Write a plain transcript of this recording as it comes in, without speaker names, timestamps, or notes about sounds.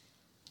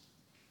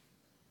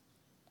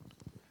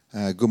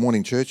Good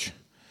morning, church.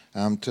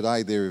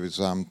 Today there is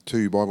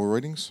two Bible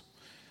readings.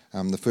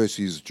 The first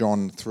is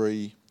John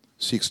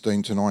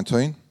 3:16 to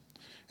 19,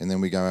 and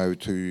then we go over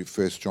to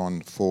 1 John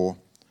 4,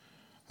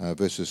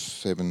 verses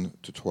 7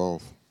 to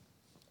 12.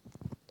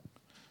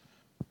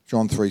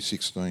 John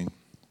 3:16.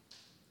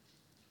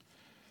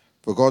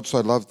 For God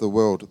so loved the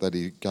world that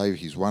he gave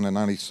his one and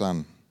only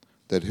Son,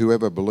 that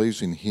whoever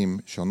believes in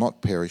him shall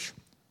not perish,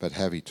 but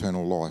have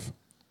eternal life.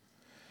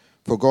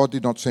 For God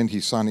did not send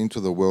his Son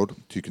into the world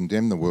to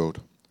condemn the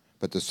world,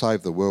 but to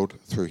save the world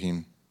through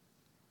him.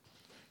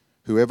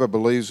 Whoever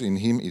believes in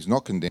him is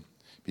not condemned,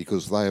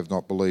 because they have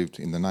not believed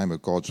in the name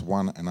of God's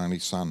one and only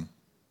Son.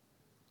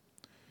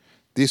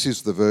 This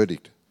is the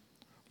verdict.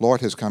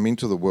 Light has come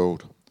into the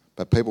world,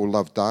 but people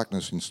love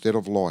darkness instead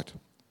of light,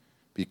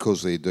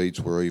 because their deeds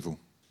were evil.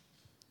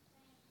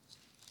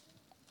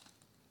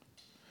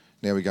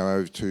 Now we go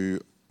over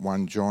to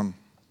 1 John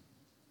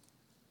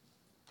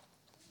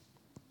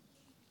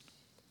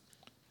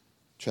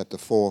chapter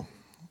 4,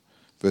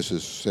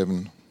 verses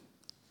 7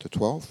 to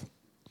 12.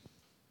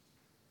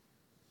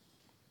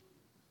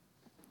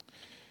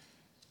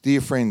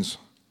 Dear friends,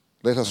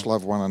 let us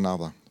love one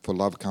another, for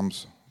love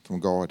comes from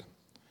God.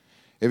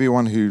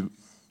 Everyone who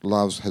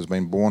loves has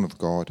been born of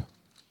God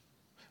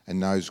and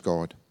knows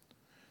God.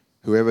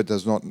 Whoever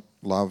does not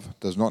love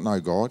does not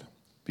know God,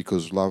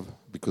 because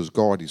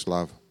God is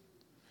love.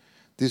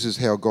 This is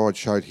how God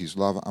showed his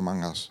love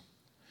among us.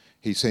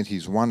 He sent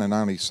his one and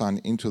only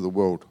Son into the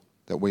world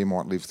that we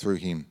might live through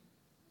him.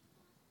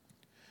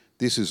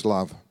 This is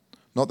love,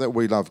 not that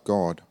we loved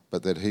God,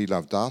 but that he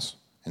loved us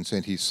and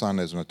sent his Son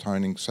as an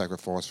atoning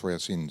sacrifice for our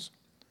sins.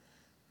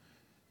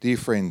 Dear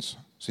friends,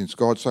 since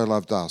God so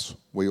loved us,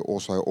 we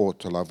also ought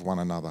to love one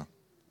another.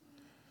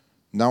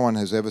 No one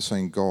has ever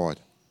seen God,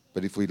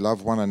 but if we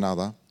love one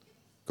another,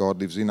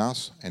 God lives in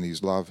us and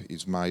his love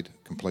is made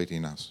complete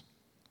in us.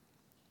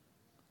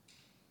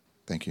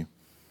 Thank you.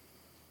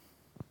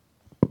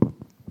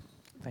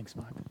 Thanks,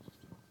 Mark.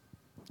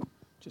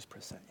 Just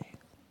press that, yeah.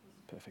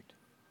 Perfect.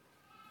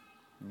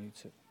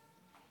 Mute it.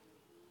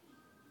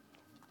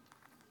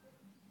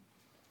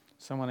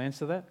 Someone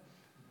answer that?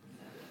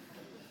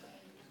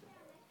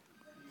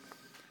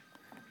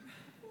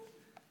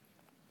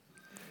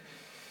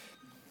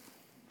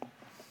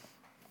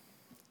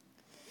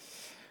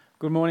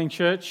 Good morning,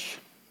 church.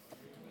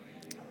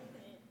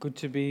 Good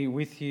to be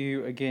with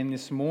you again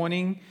this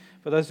morning.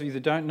 For those of you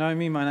that don't know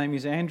me, my name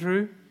is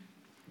Andrew,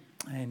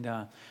 and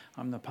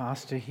I'm the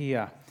pastor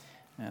here.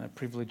 And a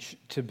privilege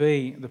to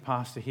be the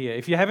pastor here.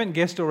 If you haven't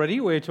guessed already,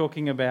 we're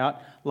talking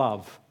about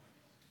love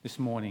this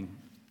morning.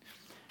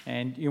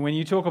 And when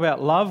you talk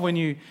about love, when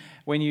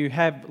you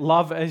have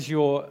love as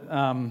your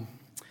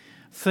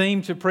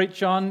theme to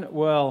preach on,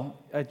 well,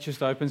 it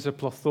just opens a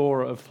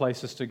plethora of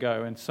places to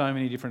go and so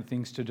many different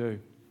things to do.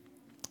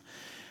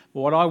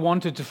 What I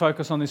wanted to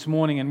focus on this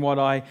morning and what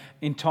I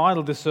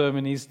entitled the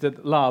sermon is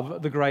that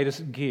love, the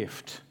greatest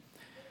gift.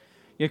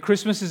 Yeah,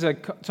 Christmas is a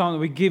time that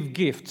we give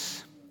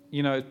gifts.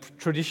 You know,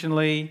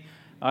 traditionally,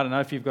 I don't know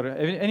if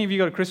any of you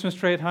got a Christmas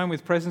tree at home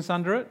with presents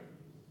under it?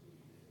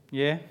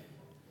 Yeah?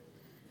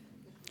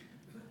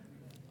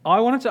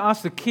 I wanted to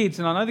ask the kids,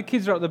 and I know the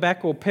kids are at the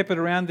back or peppered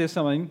around there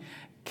something.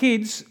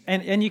 Kids,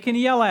 and you can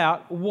yell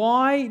out,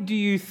 why do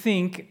you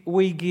think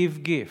we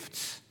give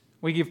gifts?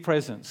 We give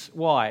presents.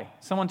 Why?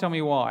 Someone tell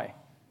me why.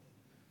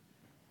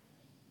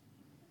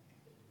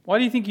 Why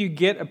do you think you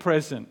get a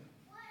present?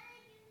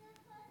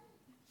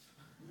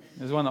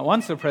 There's one that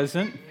wants a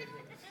present.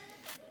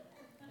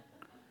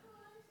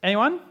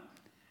 Anyone?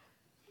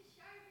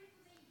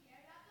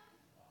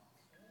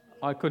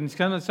 I couldn't.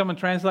 Can someone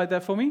translate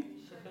that for me?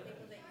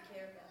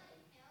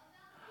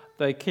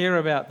 They care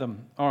about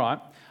them. All right.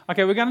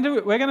 Okay, we're going to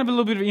have a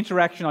little bit of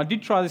interaction. I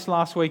did try this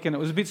last week and it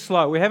was a bit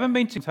slow. We haven't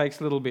been to it takes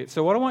a little bit.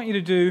 So what I want you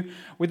to do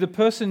with the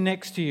person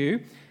next to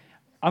you,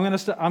 I'm going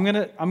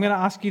to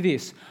ask you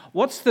this.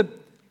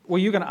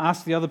 You're going to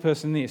ask the other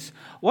person this.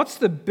 What's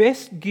the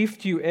best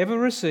gift you ever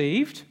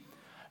received?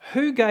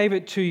 Who gave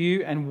it to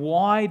you and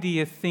why do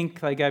you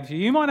think they gave it to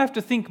you? You might have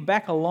to think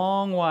back a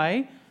long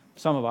way.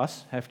 Some of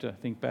us have to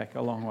think back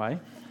a long way.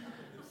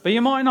 But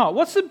you might not.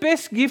 What's the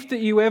best gift that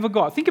you ever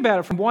got? Think about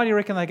it from why do you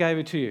reckon they gave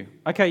it to you?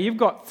 Okay, you've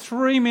got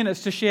 3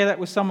 minutes to share that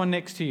with someone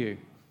next to you.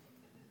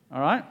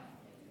 All right?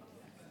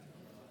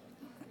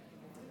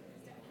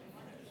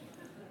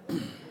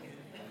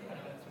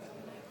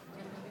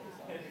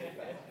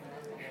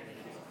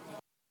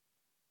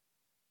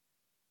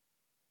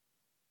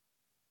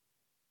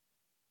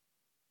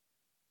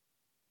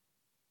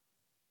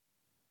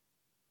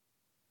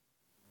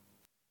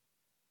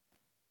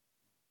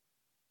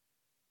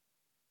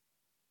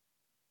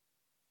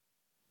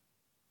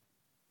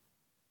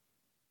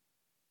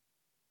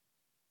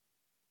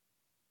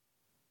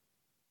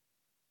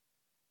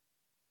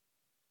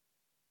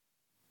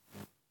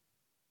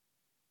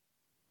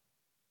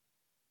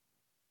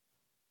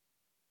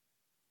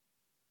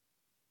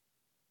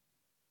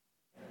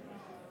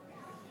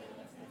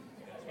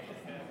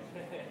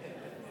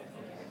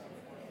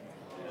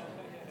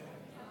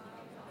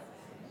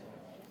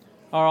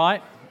 All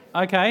right.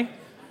 Okay.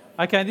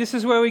 Okay, this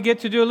is where we get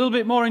to do a little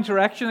bit more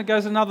interaction. It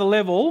goes another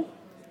level.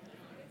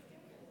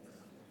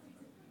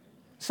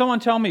 Someone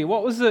tell me,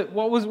 what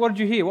did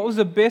you hear? What was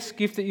the best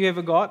gift that you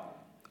ever got,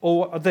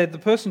 or that the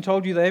person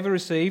told you they ever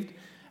received,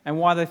 and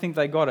why they think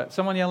they got it?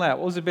 Someone yell out.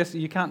 What was the best?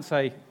 You can't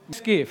say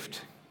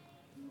gift.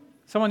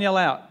 Someone yell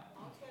out.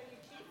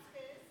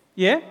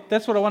 Yeah,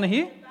 that's what I want to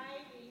hear.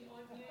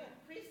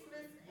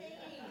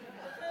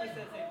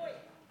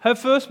 Her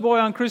first boy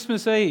on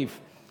Christmas Eve.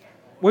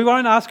 We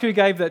won't ask who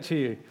gave that to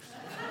you.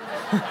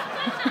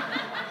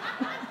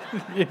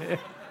 Yeah.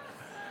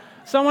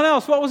 Someone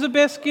else, what was the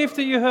best gift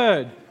that you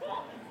heard?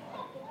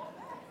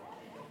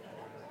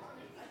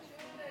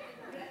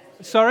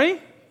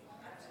 Sorry?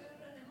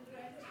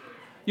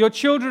 Your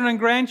children and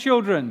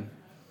grandchildren.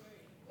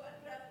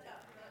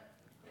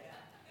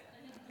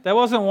 There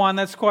wasn't one,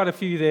 that's quite a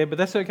few there, but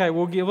that's okay.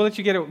 We'll let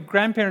you get it.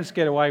 Grandparents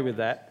get away with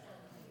that.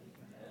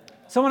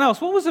 Someone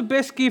else, what was the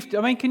best gift?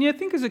 I mean, can you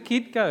think as a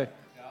kid? Go. Yeah,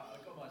 I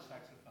got my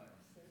saxophone.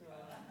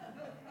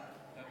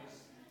 That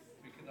was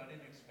because I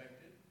didn't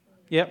expect it.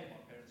 Yep. My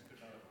parents could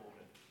not afford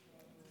it.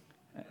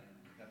 And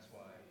that's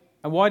why.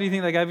 And why do you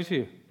think they gave it to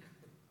you?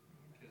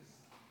 Because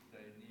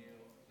they knew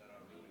that I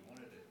really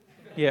wanted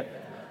it. Yep.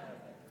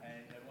 And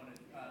they just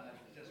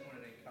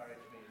wanted to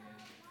encourage me.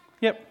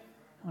 Yep.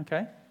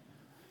 Okay.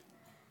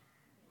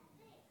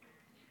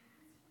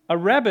 A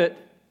rabbit.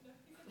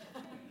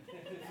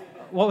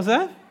 What was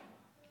that?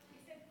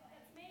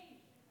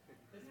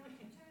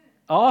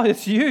 Oh,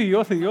 it's you.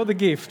 You're the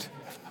gift.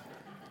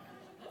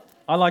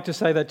 I like to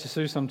say that to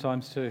Sue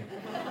sometimes too.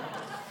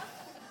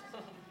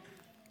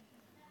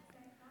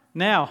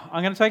 Now,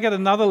 I'm going to take it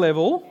another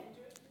level.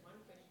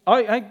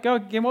 Oh, hey, go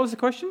again. What was the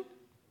question?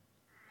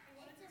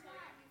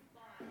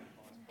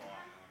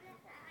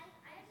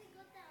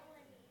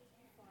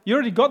 You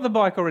already got the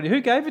bike already.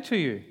 Who gave it to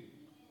you?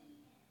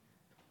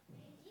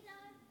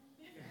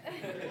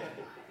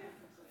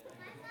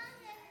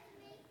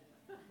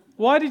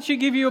 Why did she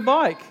give you a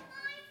bike?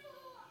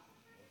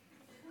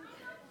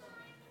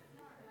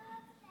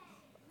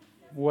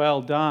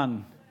 Well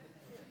done.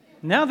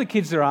 Now the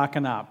kids are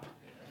arcing up.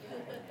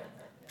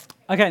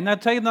 Okay, now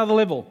take another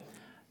level.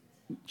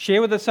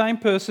 Share with the same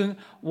person,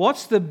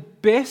 what's the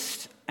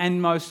best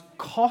and most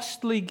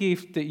costly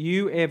gift that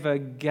you ever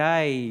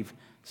gave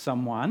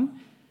someone,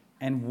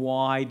 and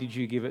why did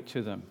you give it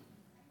to them?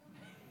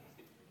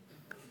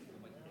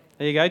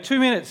 There you go, 2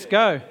 minutes,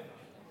 go.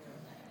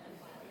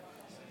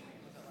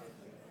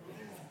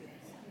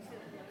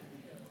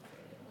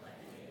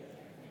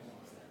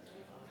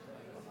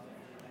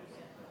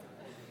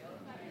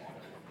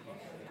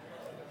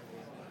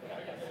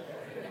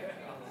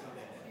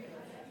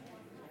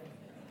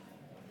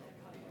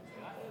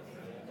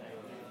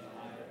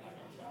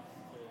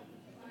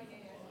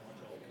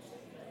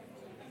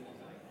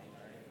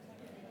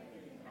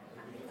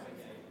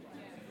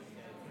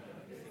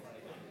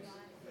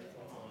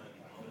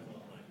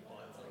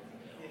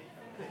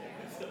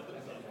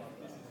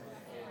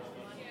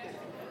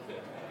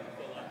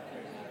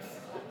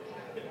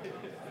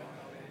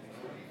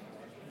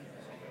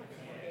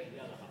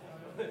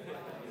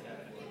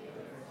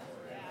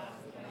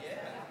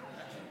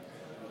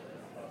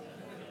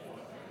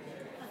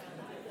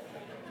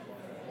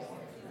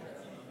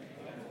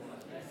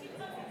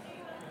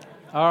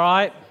 All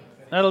right,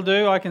 that'll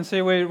do. I can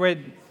see we're...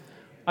 Okay,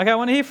 I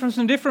want to hear from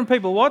some different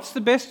people. What's the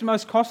best,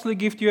 most costly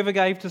gift you ever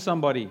gave to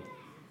somebody,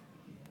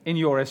 in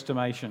your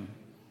estimation?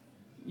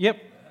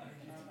 Yep.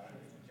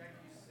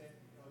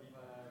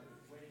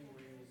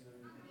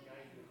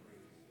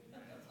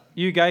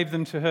 You gave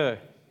them to her.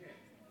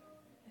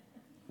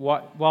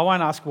 Why? Well, I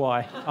won't ask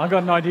why. I've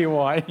got an idea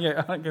why.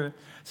 Yeah.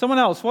 Someone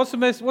else. What's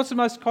the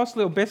most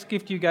costly or best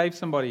gift you gave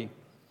somebody?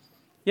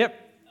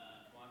 Yep.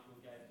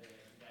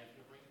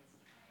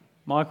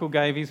 Michael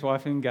gave his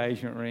wife an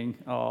engagement ring.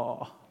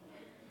 Oh,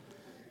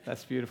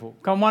 that's beautiful.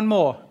 Come, one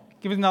more.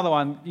 Give us another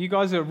one. You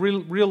guys are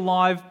real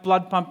live,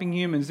 blood-pumping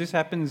humans. This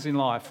happens in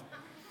life.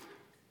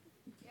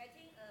 I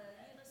think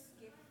Yunus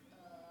gave.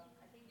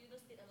 I think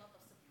Yunus did a lot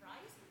of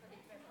surprise, but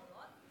he traveled a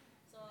lot.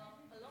 So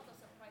a lot of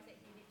surprise that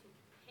he need to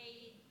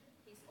pay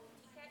his own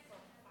ticket from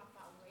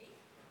far away.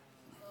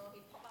 So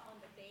he popped up on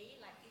the day,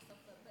 like his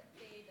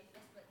birthday, the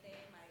first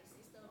birthday, my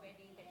sister's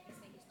wedding. That he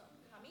said he's not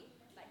coming,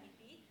 like he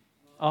did.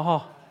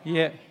 Oh,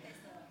 yeah.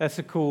 That's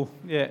a cool,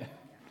 yeah.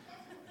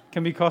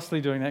 Can be costly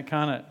doing that,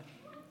 can't it?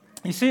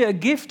 You see, a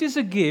gift is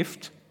a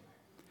gift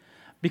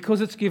because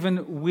it's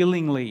given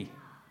willingly,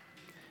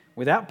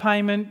 without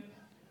payment,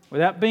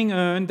 without being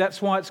earned.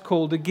 That's why it's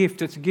called a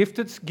gift. It's a gift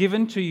that's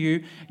given to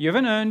you. You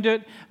haven't earned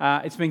it.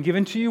 It's been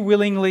given to you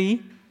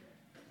willingly,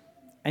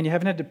 and you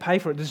haven't had to pay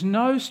for it. There's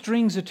no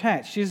strings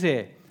attached, is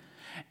there?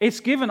 It's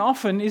given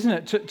often, isn't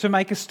it, to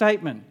make a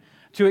statement,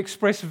 to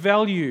express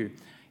value.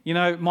 You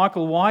know,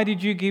 Michael, why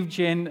did you give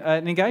Jen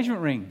an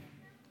engagement ring?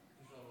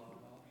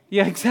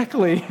 Yeah,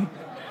 exactly.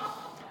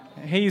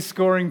 He's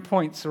scoring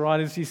points right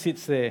as he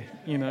sits there,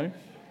 you know.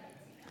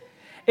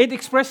 It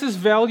expresses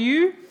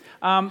value,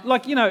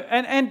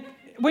 and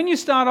when you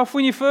start off,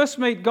 when you first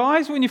meet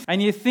guys,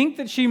 and you think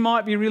that she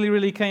might be really,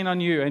 really keen on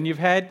you, and you've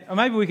had, or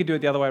maybe we could do it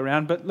the other way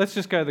around, but let's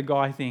just go the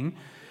guy thing.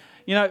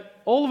 You know,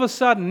 all of a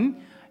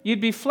sudden,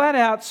 you'd be flat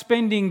out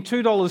spending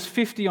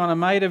 $2.50 on a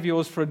mate of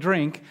yours for a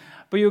drink,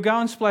 but you'll go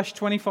and splash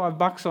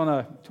 $25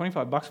 on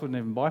 25 bucks wouldn't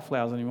even buy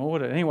flowers anymore,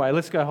 would it? Anyway,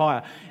 let's go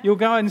higher. You'll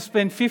go and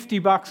spend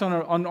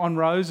 $50 on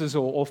roses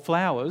or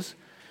flowers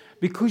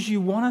because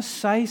you want to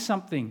say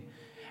something.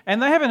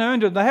 And they haven't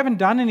earned it, they haven't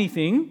done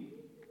anything,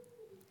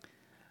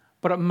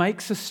 but it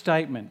makes a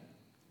statement.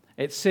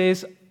 It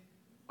says,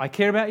 I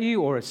care about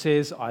you, or it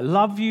says, I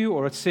love you,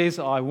 or it says,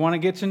 I want to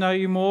get to know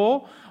you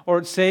more, or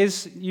it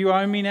says, you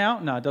owe me now.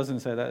 No, it doesn't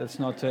say that. That's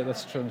not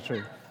that's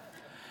true.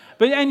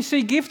 But and you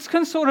see, gifts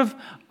can sort of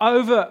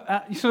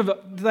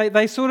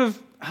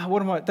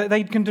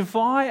they can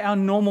defy our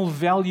normal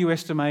value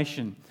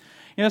estimation.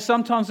 You know,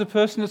 sometimes the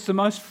person that's the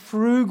most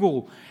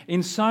frugal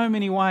in so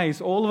many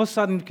ways, all of a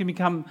sudden can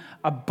become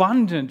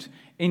abundant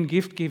in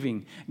gift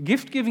giving.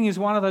 Gift giving is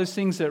one of those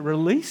things that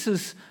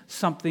releases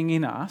something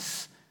in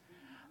us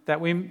that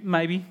we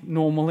maybe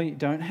normally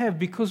don't have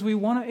because we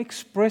want to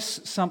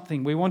express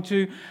something. We want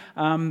to,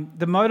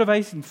 the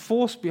motivating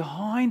force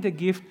behind a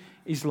gift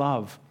is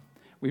love.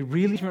 We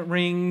really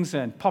rings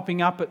and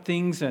popping up at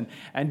things and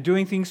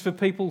doing things for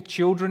people,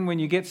 children, when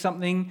you get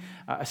something,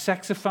 a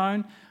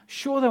saxophone.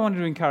 Sure, they wanted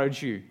to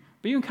encourage you,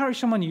 but you encourage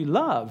someone you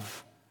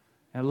love.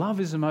 Now, love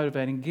is a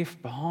motivating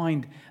gift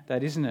behind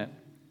that, isn't it?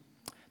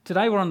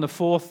 Today we're on the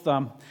fourth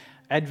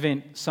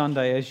Advent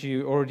Sunday, as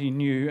you already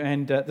knew,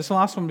 and this is the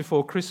last one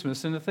before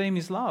Christmas, and the theme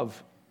is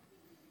love.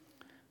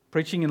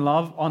 Preaching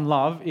on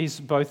love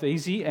is both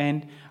easy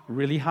and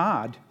really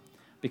hard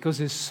because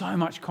there's so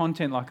much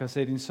content, like I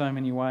said, in so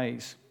many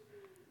ways.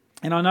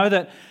 And I know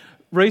that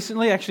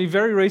recently, actually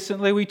very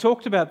recently, we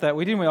talked about that,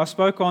 didn't we? I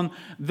spoke on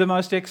the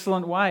most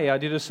excellent way. I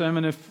did a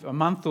sermon a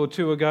month or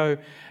two ago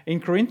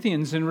in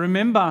Corinthians, and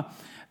remember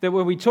that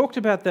when we talked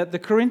about that, the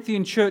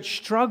Corinthian church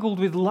struggled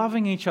with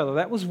loving each other.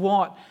 That was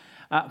what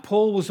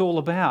Paul was all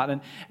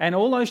about. And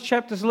all those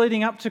chapters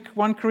leading up to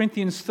 1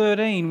 Corinthians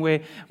 13,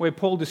 where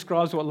Paul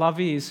describes what love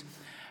is,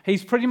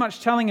 he's pretty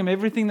much telling them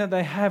everything that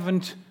they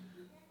haven't,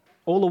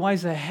 all the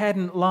ways they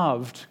hadn't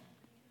loved.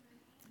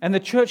 And the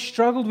church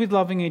struggled with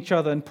loving each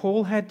other, and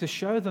Paul had to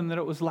show them that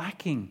it was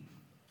lacking.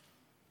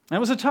 And it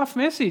was a tough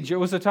message. It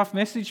was a tough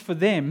message for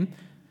them.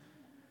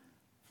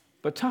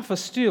 But tougher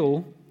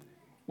still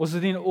was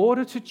that in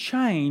order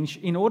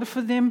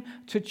for them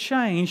to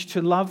change,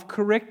 to love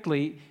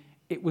correctly,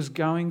 it was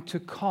going to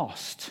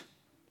cost.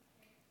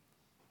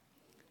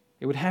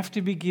 It would have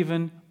to be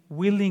given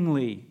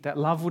willingly. That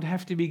love would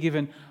have to be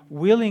given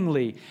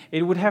willingly.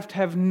 It would have to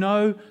have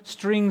no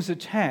strings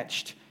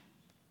attached.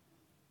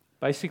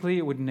 Basically,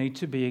 it would need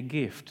to be a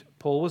gift.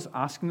 Paul was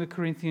asking the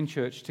Corinthian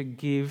church to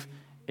give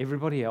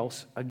everybody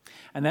else a gift.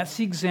 And that's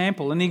the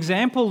example. And the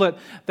example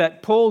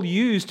that Paul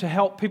used to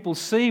help people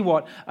see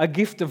what a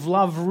gift of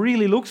love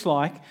really looks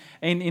like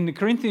in the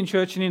Corinthian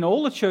church and in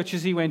all the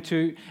churches he went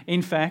to,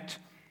 in fact,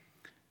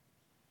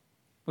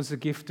 was the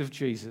gift of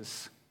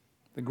Jesus,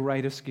 the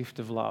greatest gift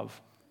of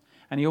love.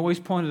 And he always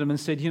pointed them and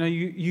said,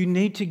 you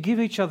need to give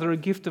each other a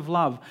gift of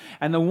love.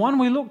 And the one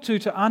we look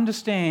to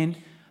understand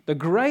the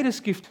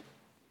greatest gift.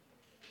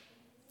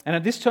 And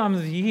at this time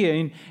of the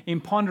year,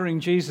 in pondering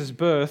Jesus'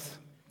 birth,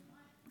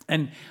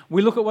 and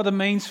we look at what it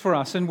means for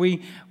us, and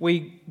we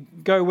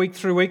go week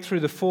through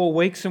the 4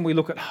 weeks, and we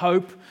look at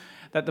hope,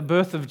 that the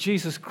birth of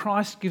Jesus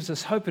Christ gives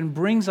us hope and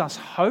brings us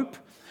hope.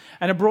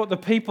 And it brought the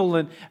people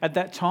at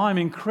that time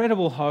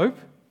incredible hope.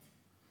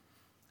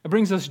 It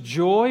brings us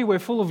joy. We're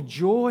full of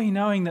joy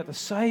knowing that the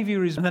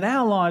Saviour is, and that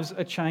our lives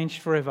are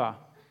changed forever.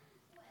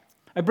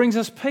 It brings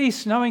us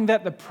peace knowing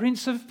that the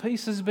Prince of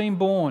Peace has been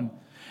born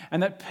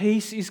and that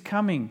peace is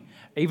coming,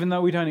 even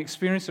though we don't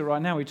experience it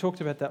right now. We talked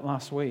about that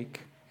last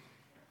week.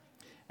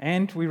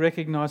 And we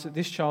recognise that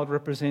this child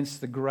represents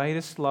the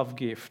greatest love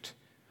gift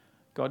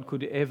God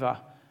could ever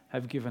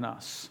have given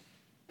us.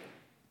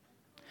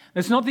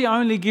 It's not the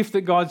only gift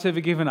that God's ever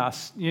given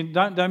us. You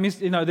don't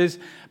miss,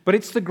 but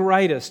it's the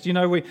greatest.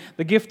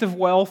 The gift of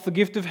wealth, the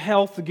gift of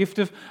health, the gift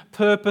of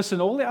purpose, and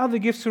all the other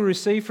gifts we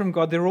receive from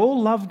God, they're all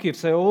love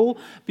gifts. They're all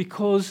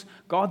because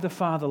God the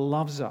Father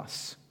loves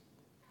us.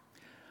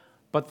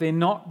 But they're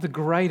not the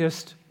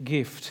greatest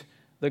gift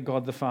that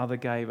God the Father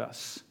gave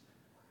us.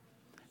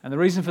 And the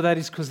reason for that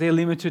is because they're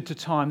limited to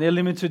time. They're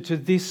limited to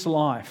this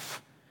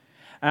life.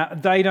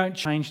 They don't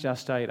change our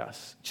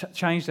status,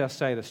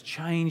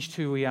 changed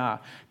who we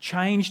are,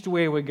 changed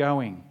where we're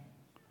going,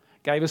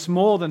 gave us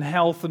more than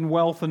health and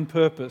wealth and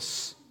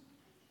purpose.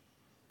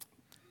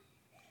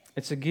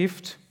 It's a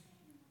gift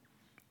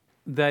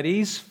that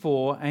is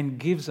for and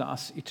gives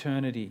us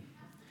eternity.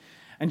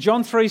 And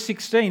John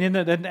 3:16, isn't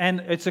it? And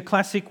it's a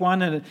classic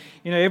one. And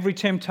every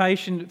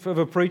temptation of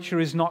a preacher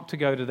is not to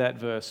go to that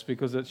verse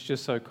because it's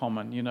just so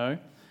common,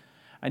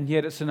 And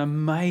yet it's an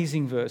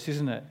amazing verse,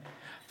 isn't it?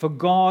 For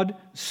God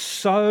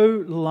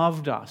so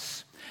loved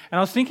us. And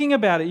I was thinking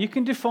about it. You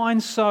can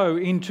define so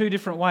in 2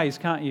 different ways,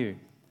 can't you?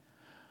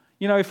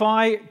 If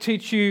I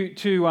teach you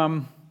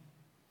to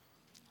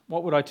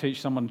what would I teach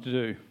someone to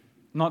do?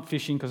 Not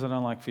fishing, because I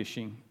don't like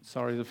fishing.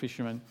 Sorry, the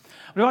fisherman.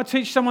 But if I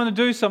teach someone to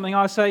do something,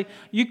 I say,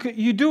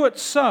 you do it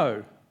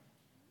so.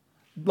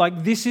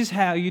 Like, this is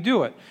how you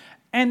do it.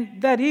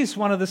 And that is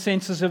one of the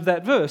senses of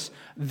that verse.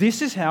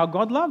 This is how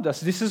God loved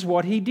us. This is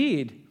what he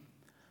did.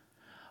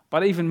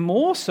 But even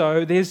more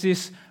so, there's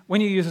this,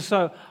 when you use a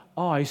so,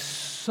 I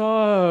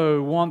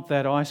so want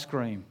that ice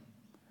cream.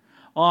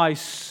 I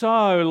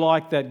so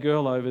like that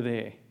girl over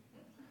there.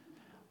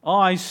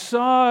 I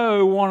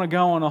so want to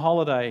go on a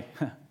holiday.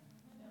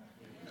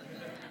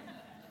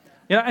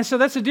 And so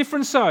that's a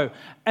different so.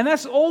 And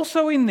that's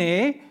also in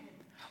there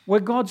where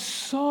God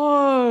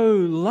so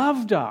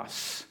loved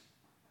us.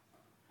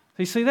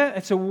 You see that?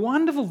 It's a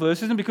wonderful verse,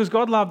 isn't it? Because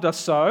God loved us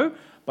so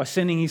by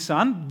sending his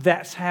son.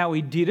 That's how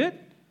he did it.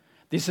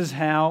 This is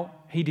how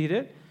he did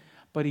it.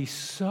 But he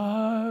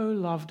so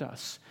loved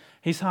us.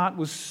 His heart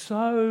was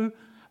so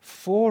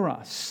for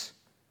us.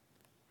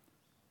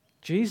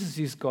 Jesus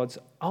is God's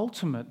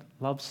ultimate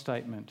love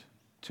statement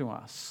to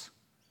us.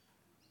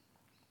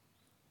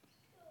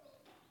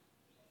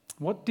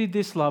 What did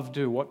this love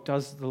do? What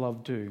does the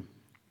love do?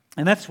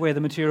 And that's where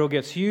the material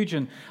gets huge.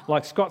 And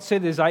like Scott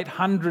said, there's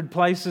 800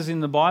 places in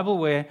the Bible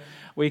where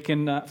we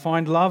can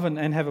find love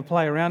and have a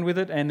play around with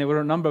it. And there were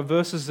a number of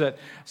verses that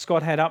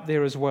Scott had up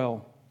there as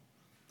well.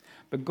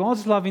 But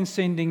God's love in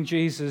sending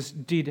Jesus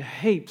did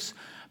heaps.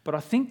 But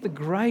I think the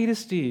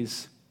greatest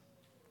is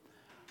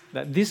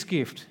that this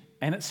gift,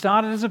 and it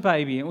started as a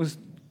baby, it was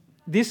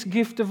this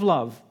gift of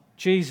love,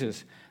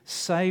 Jesus,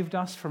 saved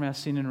us from our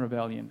sin and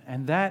rebellion.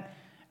 And that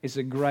is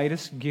the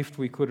greatest gift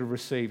we could have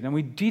received. And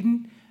we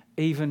didn't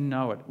even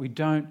know it. We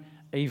don't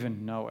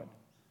even know it.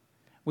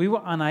 We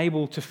were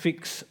unable to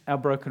fix our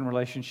broken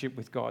relationship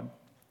with God.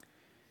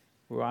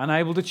 We were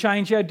unable to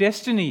change our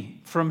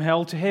destiny from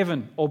hell to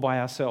heaven all by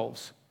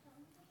ourselves.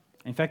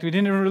 In fact, we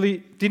didn't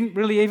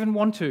really even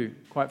want to,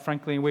 quite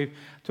frankly. And we've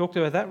talked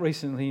about that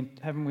recently,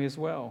 haven't we, as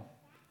well?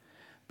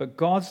 But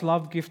God's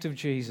love gift of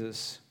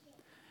Jesus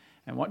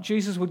and what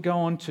Jesus would go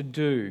on to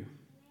do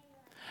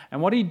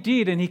and what he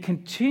did and he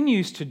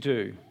continues to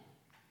do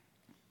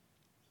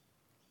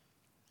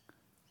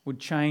would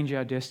change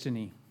our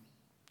destiny,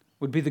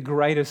 would be the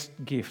greatest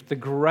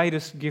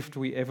gift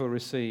we ever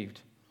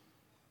received.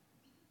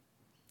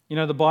 You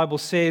know, the Bible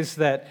says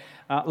that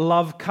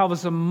love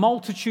covers a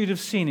multitude of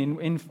sin.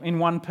 In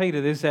 1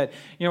 Peter, there's that,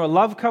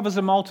 love covers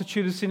a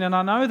multitude of sin. And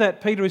I know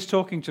that Peter is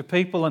talking to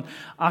people and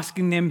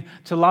asking them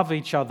to love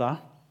each other.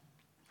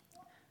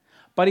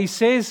 But he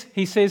says,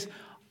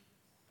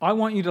 I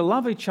want you to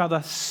love each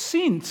other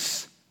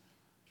since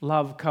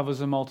love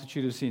covers a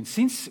multitude of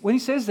sins. When he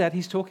says that,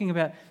 he's talking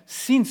about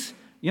since.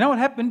 You know what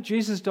happened?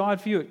 Jesus died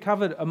for you. It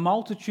covered a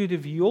multitude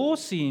of your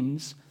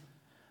sins.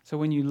 So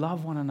when you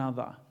love one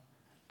another,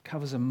 it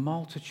covers a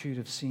multitude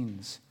of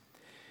sins.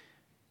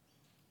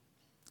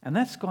 And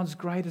that's God's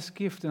greatest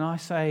gift. And I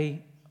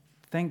say,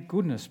 thank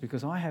goodness,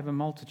 because I have a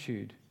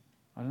multitude.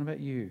 I don't know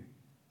about you.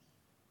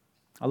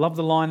 I love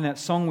the line in that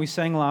song we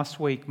sang last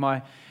week,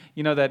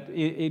 that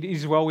it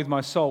is well with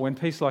my soul when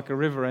peace like a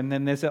river. And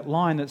then there's that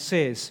line that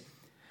says,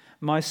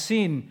 my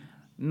sin,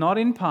 not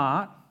in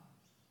part,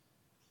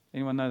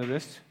 anyone know the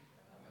rest?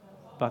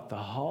 But the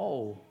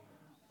whole,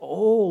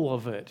 all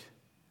of it.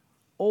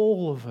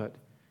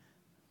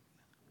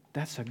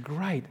 That's a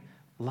great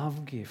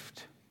love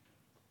gift.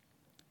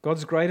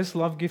 God's greatest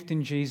love gift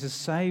in Jesus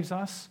saves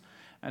us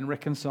and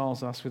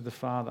reconciles us with the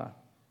Father.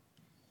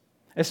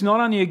 It's not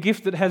only a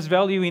gift that has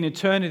value in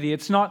eternity.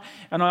 It's not,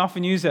 and I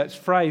often use that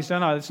phrase,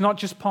 don't I? It's not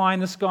just pie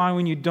in the sky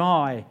when you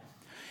die.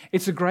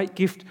 It's a great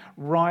gift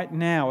right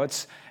now.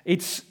 It's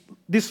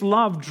this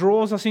love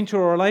draws us into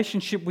a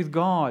relationship with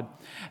God,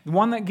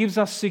 one that gives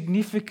us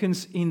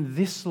significance in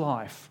this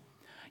life.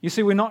 You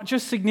see, we're not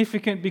just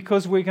significant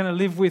because we're going to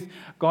live with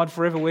God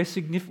forever.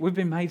 We've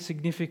been made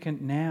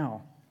significant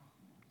now.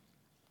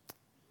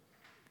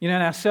 In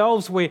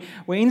ourselves, we're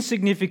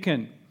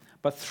insignificant,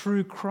 but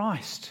through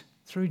Christ,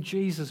 through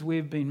Jesus,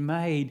 we've been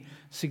made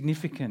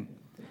significant.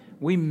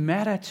 We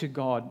matter to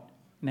God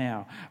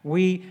now.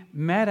 We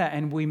matter,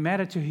 and we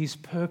matter to his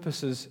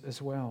purposes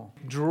as well.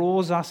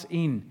 Draws us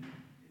in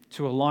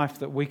to a life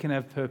that we can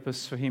have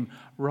purpose for him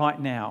right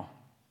now.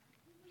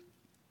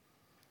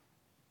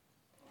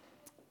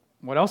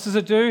 What else does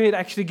it do? It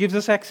actually gives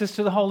us access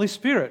to the Holy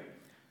Spirit,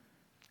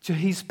 to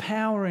his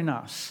power in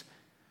us.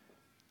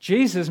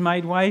 Jesus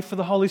made way for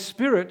the Holy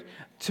Spirit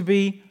to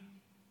be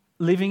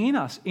living in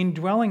us,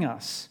 indwelling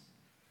us.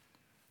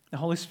 The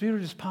Holy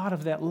Spirit is part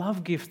of that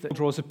love gift that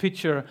draws a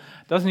picture,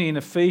 doesn't he, in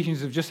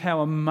Ephesians, of just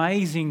how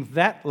amazing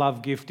that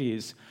love gift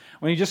is.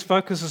 When he just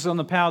focuses on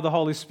the power of the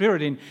Holy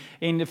Spirit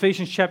in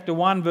Ephesians chapter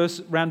 1,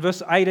 around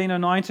verse 18 or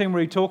 19,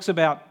 where he talks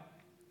about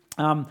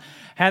how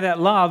that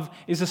love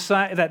is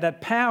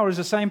that power is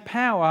the same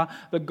power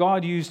that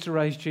God used to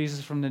raise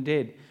Jesus from the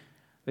dead.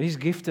 That he's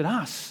gifted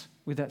us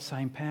with that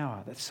same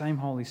power, that same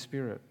Holy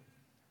Spirit.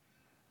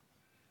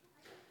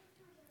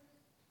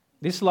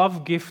 This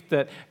love gift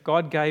that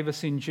God gave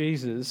us in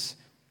Jesus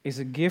is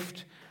a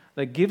gift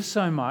that gives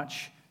so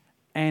much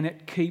and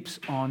it keeps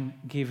on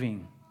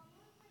giving.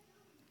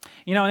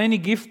 You know, in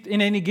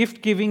any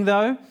gift giving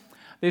though,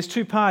 there's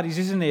two parties,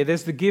 isn't there?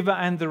 There's the giver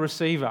and the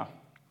receiver.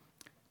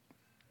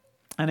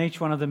 And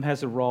each one of them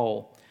has a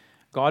role.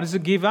 God is a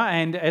giver,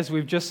 and as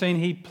we've just seen,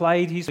 he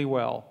played his role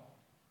well.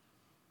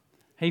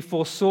 He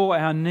foresaw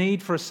our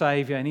need for a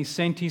Saviour, and he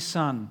sent his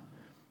Son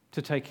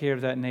to take care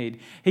of that need.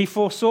 He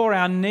foresaw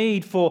our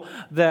need for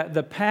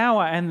the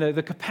power and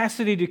the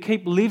capacity to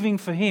keep living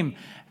for him,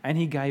 and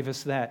he gave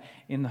us that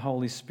in the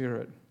Holy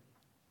Spirit.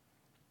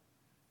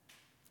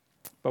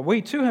 But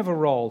we too have a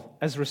role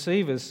as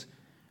receivers.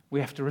 We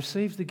have to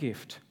receive the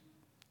gift.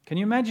 Can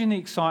you imagine the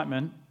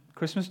excitement,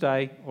 Christmas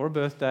Day or a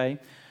birthday,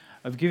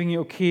 of giving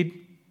your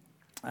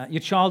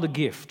child a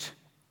gift,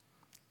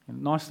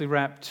 nicely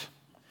wrapped,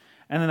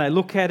 and then they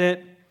look at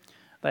it,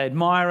 they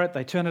admire it,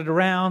 they turn it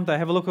around, they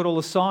have a look at all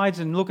the sides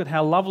and look at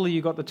how lovely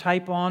you got the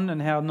tape on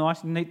and how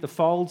nice and neat the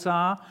folds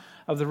are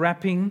of the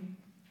wrapping.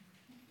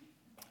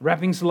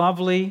 Wrapping's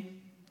lovely,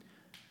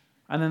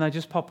 and then they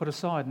just pop it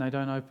aside and they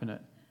don't open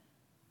it.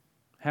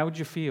 How would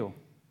you feel?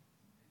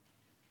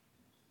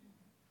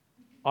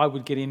 I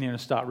would get in there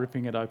and start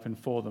ripping it open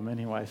for them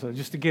anyway, so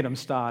just to get them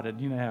started,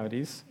 you know how it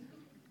is.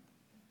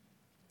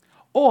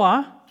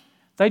 Or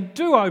they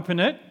do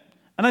open it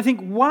and they think,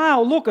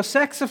 wow, look, a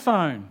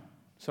saxophone.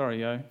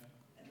 Sorry, yo.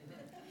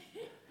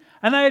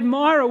 And they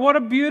admire it. What a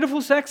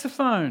beautiful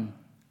saxophone.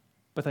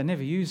 But they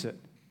never use it.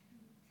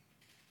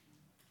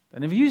 They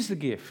never use the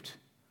gift.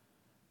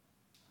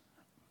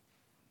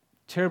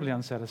 Terribly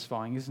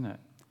unsatisfying, isn't it?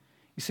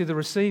 You see, the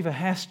receiver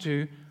has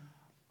to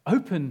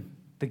open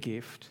the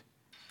gift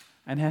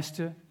and has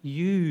to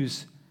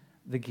use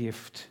the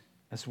gift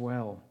as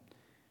well.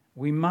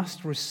 We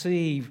must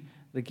receive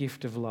the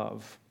gift of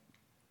love.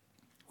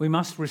 We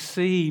must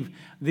receive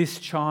this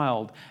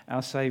child,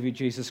 our Saviour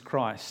Jesus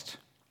Christ.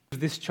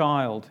 This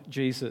child,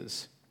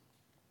 Jesus.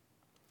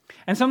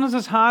 And sometimes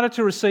it's harder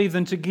to receive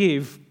than to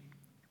give.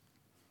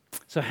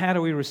 So how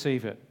do we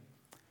receive it?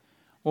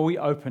 Well, we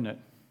open it.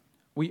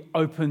 We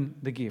open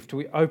the gift.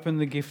 We open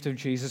the gift of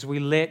Jesus. We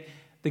let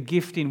the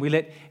gift in. We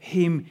let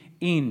him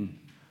in.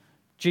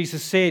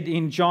 Jesus said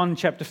in John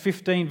chapter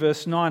 15,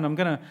 verse 9, I'm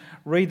going to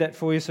read that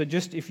for you, so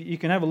just if you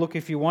can have a look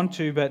if you want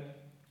to, but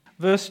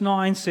verse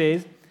 9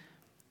 says,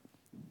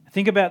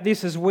 think about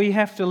this, as we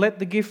have to let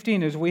the gift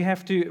in, as we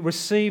have to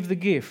receive the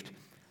gift.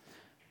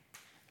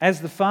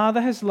 As the Father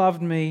has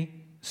loved me,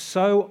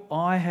 so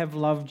I have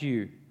loved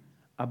you.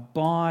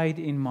 Abide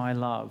in my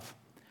love.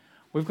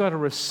 We've got to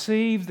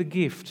receive the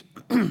gift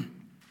and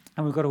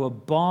we've got to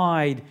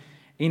abide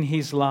in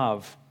his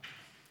love.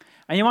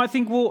 And you might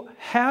think, well,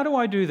 how do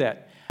I do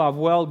that?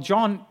 Well,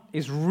 John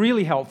is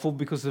really helpful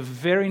because the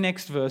very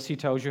next verse he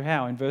tells you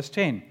how, in verse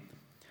 10.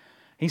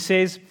 He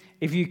says,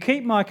 if you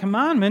keep my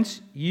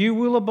commandments, you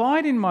will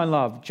abide in my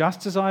love,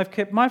 just as I have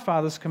kept my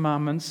Father's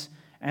commandments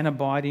and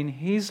abide in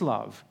his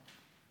love.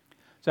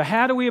 So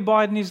how do we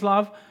abide in his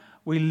love?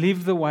 We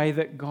live the way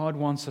that God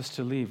wants us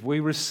to live. We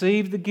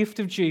receive the gift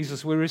of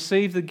Jesus. We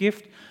receive the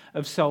gift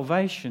of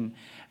salvation.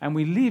 And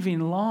we live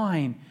in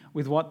line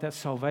with what that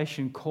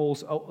salvation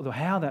calls,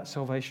 how that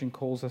salvation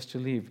calls us to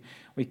live.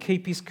 We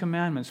keep his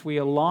commandments. We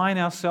align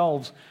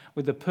ourselves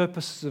with the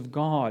purposes of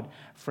God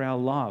for our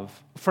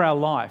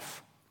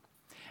life.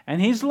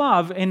 And his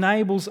love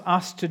enables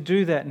us to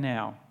do that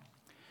now.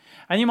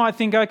 And you might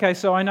think, okay,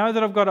 so I know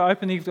that I've got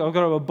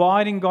to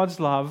abide in God's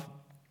love.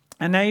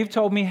 And now you've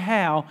told me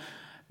how.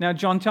 Now,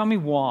 John, tell me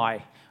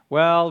why.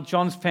 Well,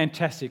 John's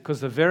fantastic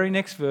because the very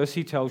next verse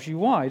he tells you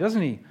why,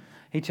 doesn't he?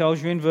 He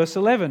tells you in verse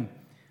 11.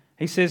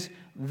 He says,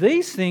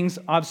 these things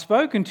I've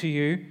spoken to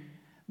you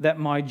that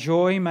my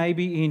joy may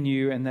be in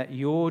you and that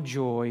your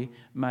joy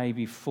may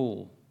be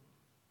full.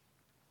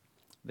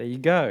 There you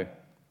go.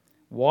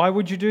 Why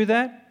would you do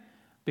that?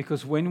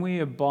 Because when we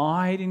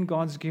abide in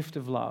God's gift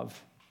of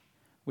love,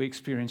 we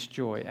experience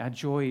joy. Our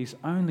joy is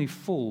only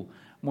full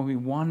when we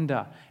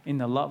wander in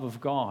the love of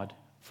God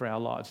for our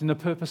lives, in the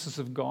purposes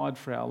of God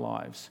for our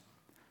lives.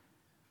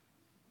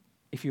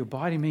 If you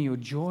abide in me, your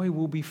joy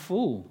will be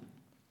full.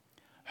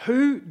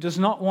 Who does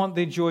not want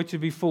their joy to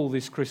be full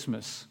this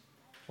Christmas?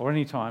 Or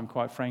any time,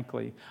 quite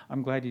frankly.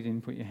 I'm glad you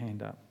didn't put your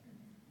hand up.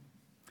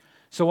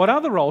 So what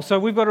other role? So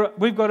we've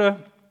got to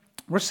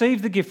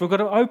receive the gift. We've got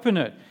to open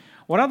it.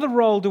 What other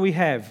role do we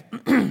have?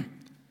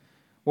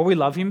 Well, we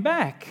love him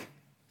back.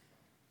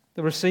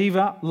 The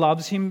receiver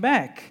loves him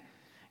back.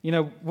 You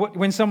know,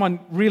 when someone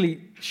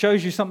really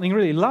shows you something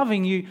really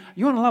loving, you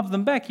want to love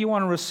them back. You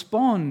want to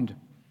respond.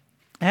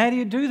 How do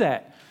you do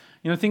that?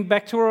 You know, think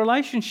back to a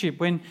relationship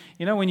when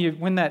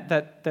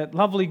that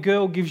lovely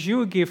girl gives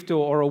you a gift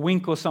or a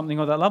wink or something,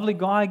 or that lovely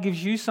guy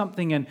gives you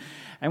something, and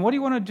what do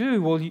you want to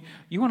do? Well,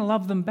 you want to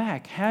love them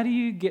back. How do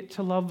you get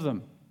to love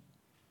them?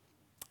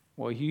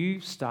 Well, you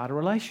start a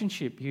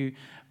relationship. You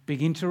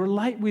begin to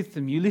relate with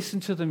them. You listen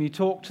to them. You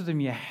talk to them.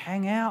 You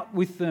hang out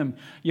with them.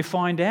 You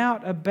find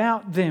out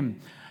about them.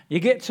 You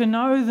get to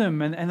know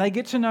them, and they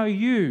get to know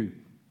you.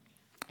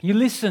 You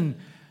listen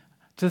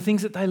to the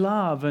things that they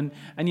love, and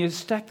you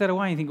stack that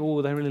away and you think,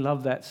 oh, they really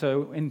love that.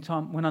 So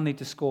when I need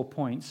to score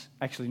points,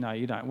 actually, no,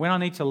 you don't. When I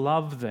need to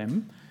love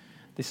them,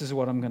 this is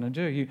what I'm going to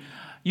do.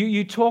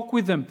 You talk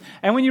with them.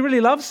 And when you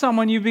really love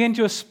someone, you begin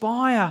to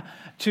aspire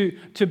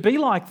to be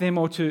like them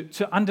or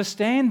to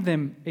understand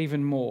them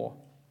even more.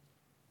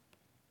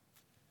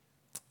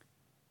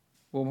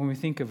 Well, when we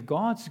think of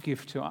God's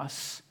gift to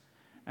us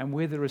and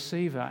we're the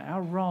receiver,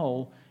 our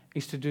role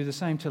is to do the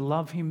same, to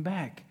love him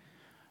back,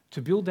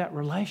 to build that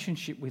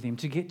relationship with him,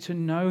 to get to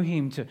know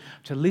him,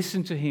 to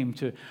listen to him,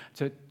 to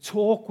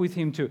talk with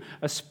him, to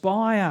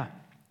aspire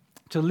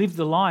to live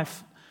the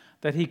life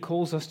that he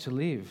calls us to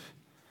live.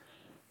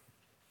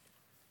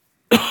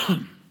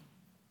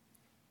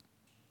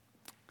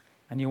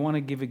 And you want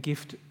to give a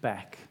gift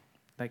back,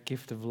 that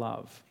gift of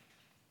love.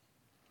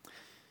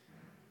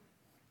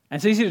 And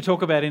it's easy to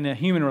talk about in a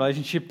human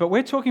relationship, but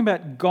we're talking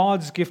about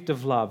God's gift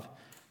of love.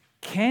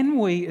 Can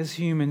we as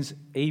humans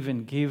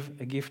even give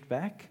a gift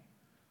back?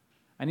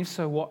 And if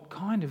so, what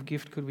kind of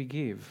gift could we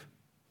give?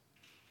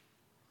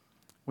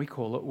 We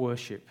call it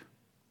worship.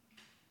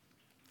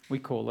 We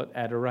call it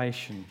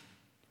adoration.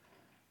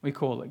 We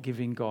call it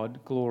giving God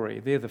glory.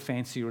 They're the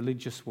fancy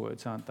religious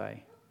words, aren't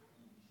they?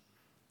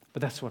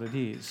 But that's what it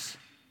is.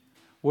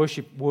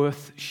 Worship,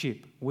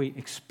 worthship. We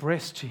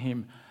express to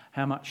him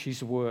how much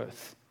he's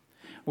worth.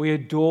 We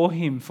adore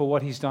him for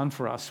what he's done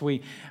for us.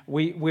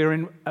 We're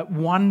in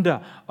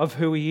wonder of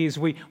who he is.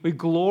 We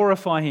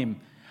glorify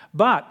him.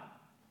 But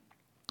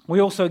we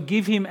also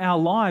give him our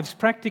lives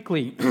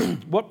practically.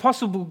 What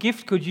possible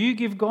gift could you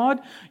give God?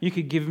 You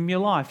could give him your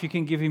life. You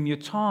can give him your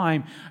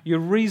time, your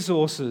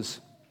resources,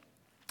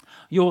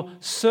 your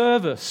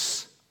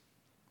service.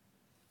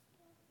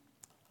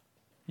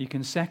 You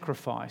can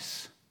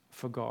sacrifice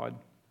for God.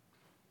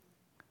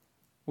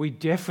 We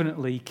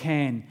definitely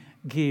can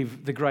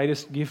give the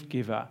greatest gift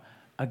giver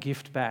a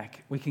gift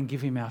back. We can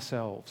give him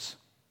ourselves.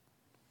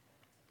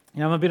 You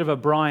know, I'm a bit of a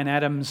Bryan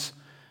Adams.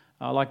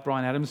 I like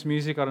Bryan Adams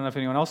music. I don't know if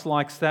anyone else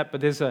likes that, but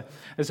there's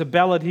a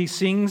ballad he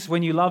sings,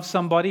 When You Love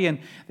Somebody, and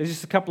there's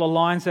just a couple of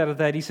lines out of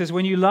that. He says,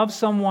 when you love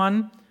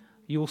someone,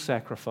 you'll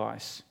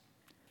sacrifice.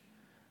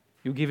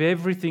 You'll give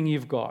everything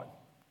you've got,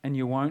 and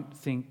you won't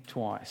think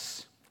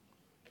twice.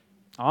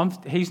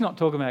 He's not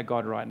talking about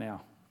God right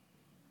now,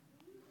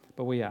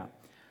 but we are.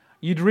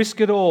 You'd risk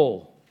it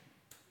all,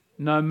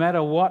 no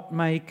matter what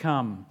may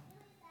come,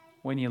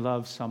 when you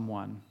love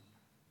someone.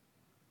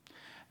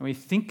 And we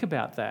think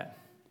about that.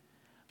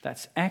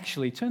 That's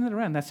actually, turn that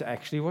around, that's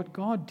actually what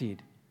God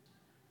did.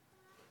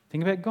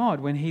 Think about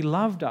God. When he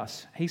loved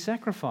us, he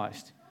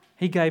sacrificed.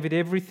 He gave it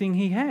everything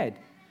he had.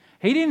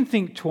 He didn't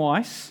think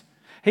twice.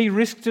 He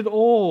risked it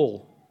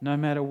all, no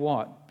matter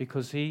what,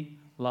 because he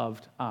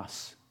loved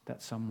us,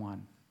 that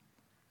someone.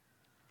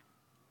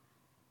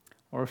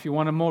 Or if you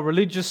want a more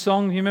religious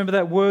song, you remember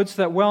that words,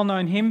 that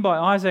well-known hymn by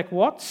Isaac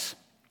Watts?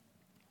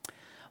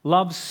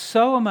 Love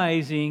so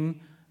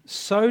amazing,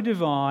 so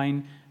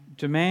divine,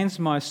 demands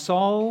my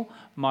soul,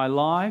 my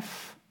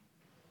life,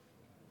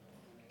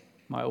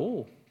 my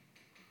all.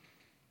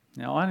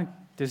 Now,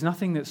 there's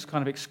nothing that's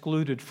kind of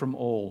excluded from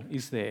all,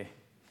 is there?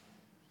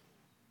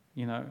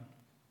 You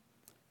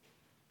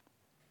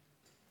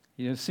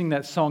sing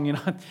that song,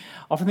 I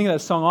often think of that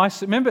song,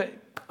 remember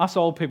us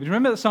old people, do you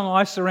remember that song,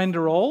 I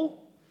Surrender All?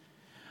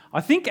 I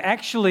think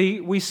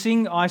actually we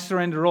sing I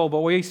Surrender All,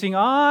 but we sing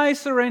I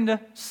surrender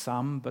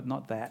some, but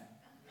not that.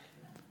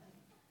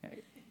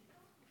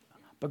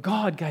 But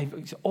God gave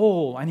his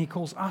all, and he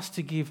calls us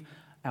to give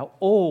our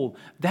all.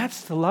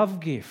 That's the love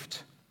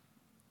gift.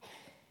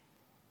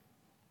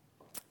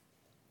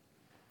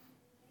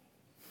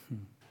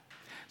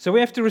 So we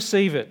have to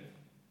receive it.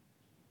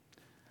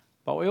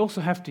 But we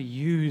also have to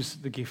use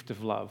the gift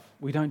of love.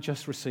 We don't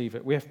just receive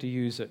it, we have to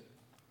use it.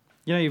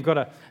 You've got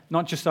to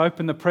not just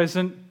open the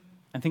present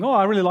and think, oh,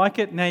 I really like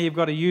it. Now you've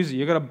got to use it.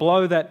 You've got to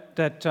blow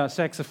that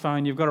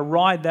saxophone. You've got to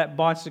ride that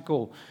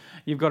bicycle.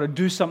 You've got to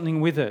do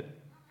something with it.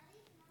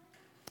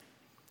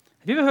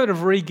 Have you ever heard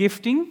of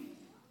re-gifting?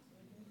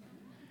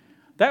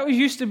 That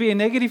used to be a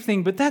negative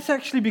thing, but that's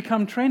actually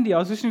become trendy. I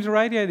was listening to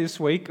radio this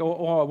week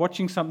or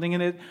watching something,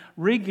 and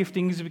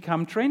re-gifting has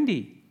become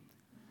trendy.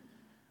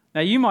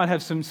 Now, you might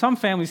have some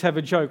families have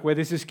a joke where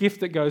there's this gift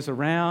that goes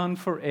around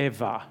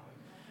forever.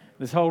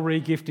 This whole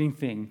re-gifting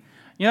thing.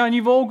 And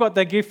you've all got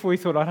that gift where you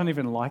thought, I don't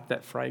even like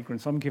that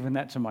fragrance. I'm giving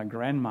that to my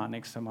grandma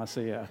next time I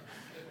see her.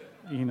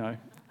 You know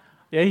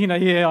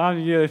why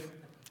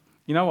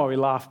we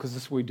laugh,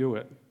 because we do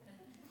it.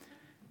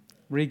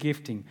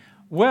 Re-gifting.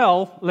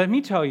 Well, let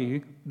me tell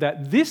you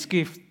that this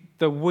gift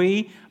that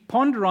we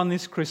ponder on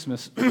this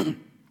Christmas,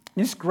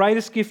 this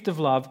greatest gift of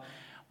love,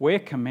 we're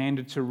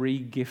commanded to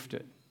re-gift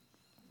it.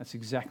 That's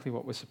exactly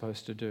what we're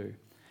supposed to do.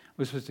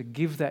 We're supposed to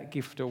give that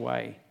gift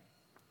away.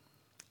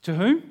 To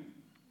whom?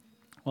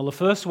 Well, the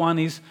first one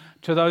is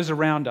to those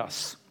around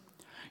us.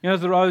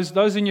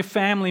 Those in your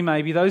family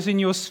maybe, those in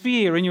your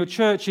sphere, in your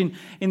church, in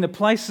the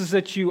places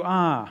that you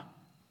are.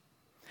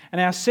 And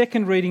our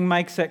second reading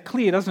makes that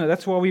clear, doesn't it?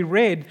 That's why we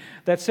read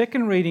that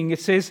second reading. It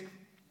says,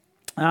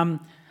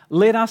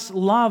 let us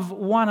love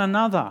one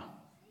another.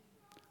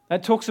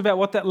 That talks about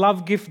what that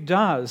love gift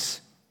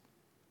does.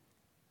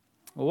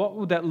 Well, what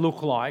would that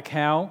look like?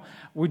 How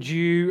would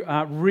you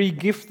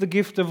re-gift the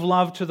gift of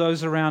love to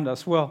those around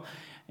us? Well,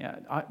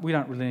 we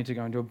don't really need to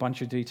go into a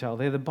bunch of detail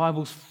there. The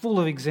Bible's full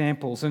of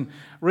examples. And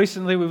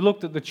recently we've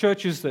looked at the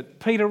churches that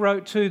Peter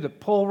wrote to, that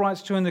Paul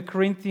writes to in the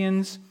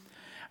Corinthians.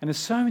 And there's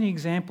so many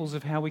examples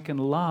of how we can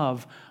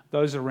love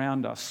those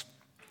around us.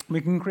 We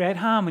can create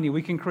harmony.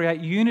 We can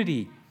create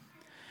unity.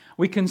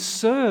 We can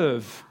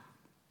serve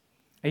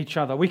each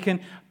other. We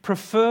can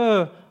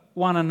prefer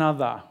one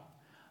another.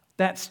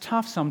 That's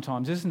tough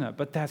sometimes, isn't it?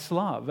 But that's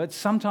love.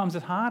 Sometimes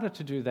it's harder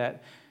to do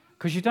that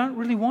because you don't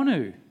really want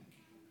to.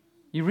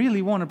 You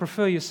really want to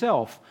prefer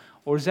yourself,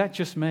 or is that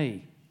just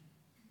me?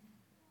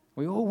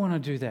 We all want to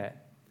do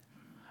that.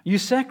 You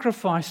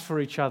sacrifice for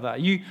each other.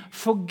 You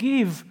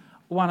forgive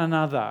one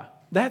another.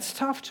 That's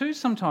tough too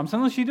sometimes.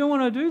 Sometimes you don't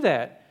want to do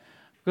that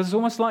because it's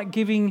almost like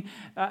giving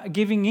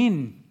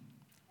in.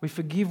 We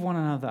forgive one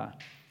another.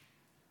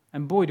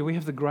 And boy, do we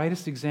have the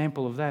greatest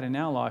example of that in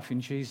our life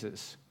in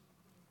Jesus.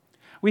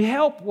 We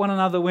help one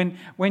another when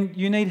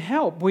you need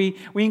help. We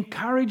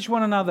encourage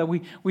one another.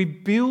 We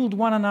build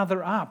one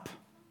another up.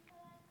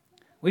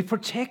 We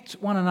protect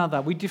one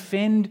another. We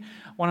defend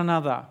one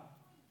another.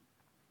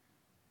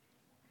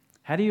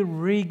 How do you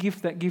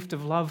re-gift that gift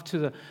of love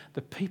to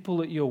the people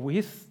that you're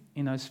with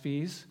in those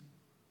spheres?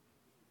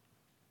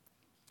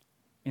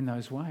 In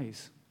those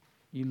ways.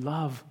 You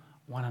love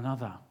one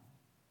another.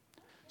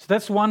 So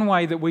that's one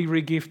way that we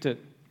re-gift it.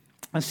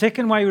 A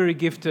second way we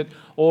re-gift it,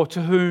 or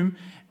to whom,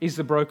 is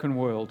the broken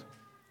world.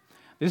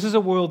 This is a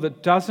world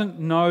that doesn't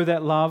know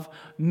that love,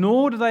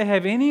 nor do they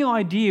have any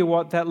idea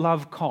what that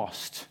love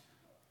cost.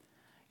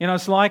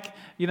 It's like,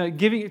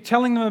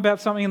 telling them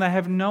about something and they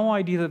have no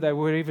idea that they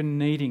were even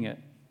needing it.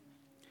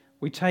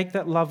 We take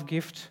that love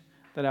gift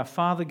that our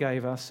Father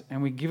gave us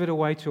and we give it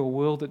away to a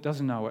world that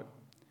doesn't know it.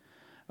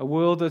 A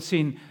world that's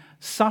in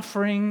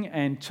suffering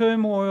and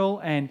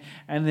turmoil, and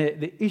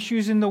the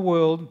issues in the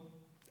world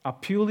are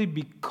purely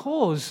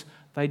because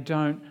they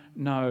don't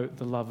know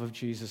the love of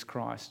Jesus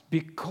Christ,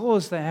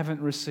 because they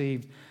haven't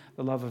received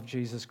the love of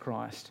Jesus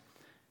Christ.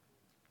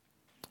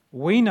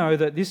 We know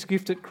that this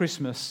gift at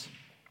Christmas,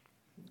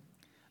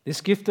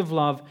 this gift of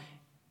love,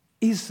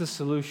 is the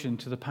solution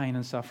to the pain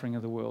and suffering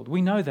of the world.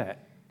 We know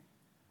that.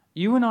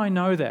 You and I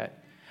know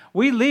that.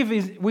 We live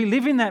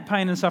in that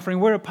pain and suffering.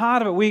 We're a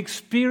part of it. We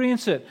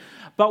experience it.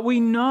 But we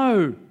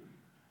know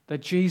that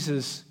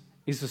Jesus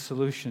is the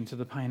solution to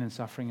the pain and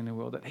suffering in the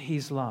world, that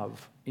His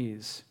love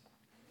is.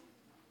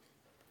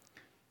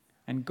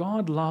 And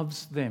God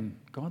loves them.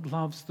 God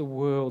loves the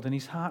world, and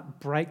His heart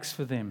breaks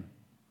for them.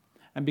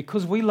 And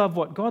because we love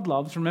what God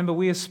loves, remember,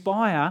 we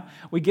aspire,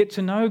 we get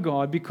to know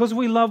God. Because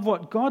we love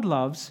what God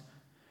loves,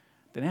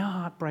 then our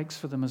heart breaks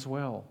for them as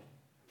well,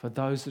 for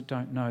those that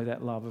don't know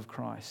that love of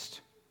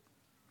Christ.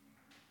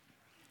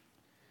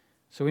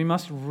 So we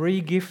must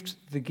re-gift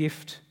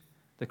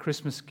the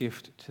Christmas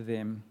gift to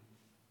them.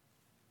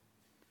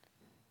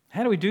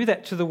 How do we do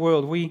that to the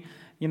world?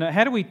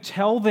 How do we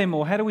tell them,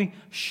 or how do we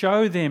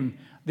show them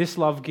this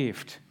love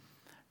gift?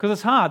 Because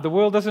it's hard. The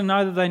world doesn't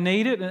know that they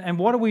need it. And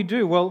what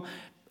do? Well,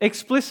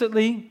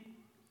 explicitly,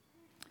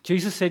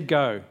 Jesus said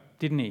go,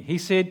 didn't He? He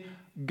said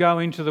go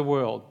into the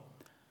world.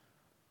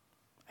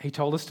 He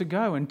told us to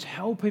go and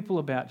tell people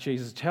about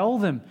Jesus. Tell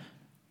them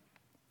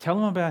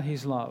about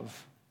His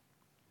love.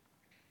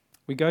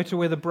 We go to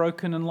where the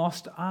broken and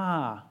lost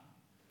are.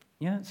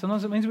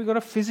 Sometimes it means we've got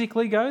to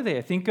physically go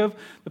there. Think of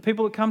the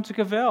people that come to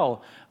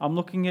Cavell. I'm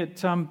looking at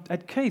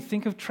Keith.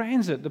 Think of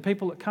Transit, the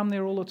people that come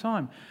there all the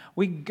time.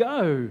 We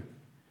go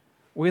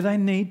where they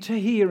need to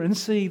hear and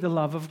see the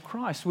love of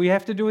Christ. We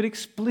have to do it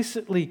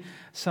explicitly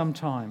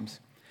sometimes.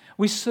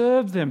 We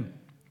serve them.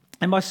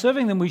 And by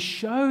serving them, we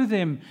show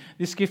them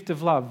this gift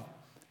of love.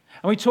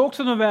 And we talk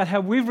to them about how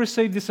we've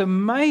received this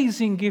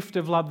amazing gift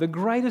of love, the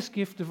greatest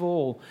gift of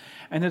all,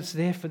 and it's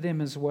there for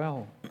them as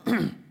well.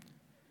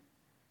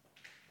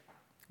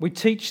 We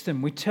teach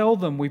them, we tell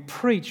them, we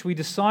preach, we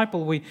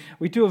disciple,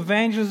 we do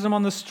evangelism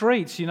on the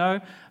streets,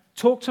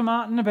 Talk to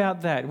Martin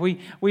about that. We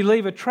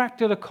leave a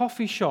tract at a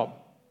coffee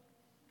shop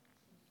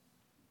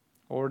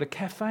or at a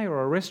cafe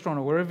or a restaurant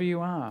or wherever you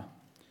are.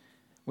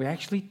 We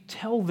actually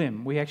tell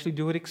them. We actually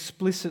do it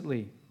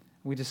explicitly.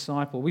 We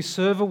disciple. We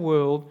serve a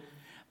world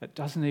that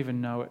doesn't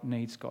even know it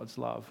needs God's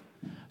love.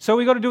 So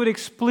we've got to do it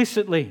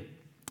explicitly.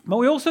 But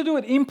we also do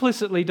it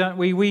implicitly, don't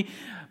we?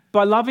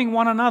 By loving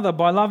one another,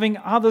 by loving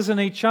others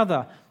and each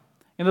other.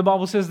 And the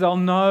Bible says they'll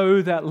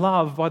know that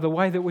love by the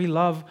way that we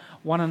love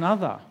one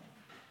another.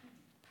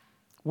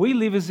 We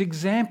live as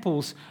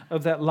examples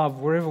of that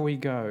love wherever we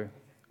go.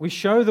 We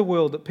show the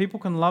world that people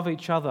can love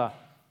each other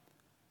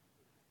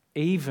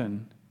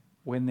even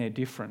when they're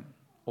different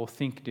or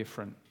think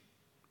different,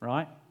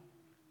 right?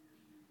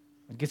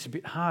 It gets a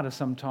bit harder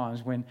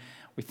sometimes when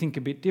we think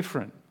a bit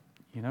different.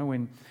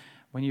 When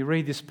you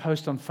read this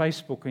post on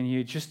Facebook and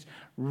you just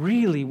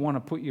really want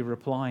to put your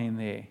reply in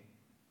there.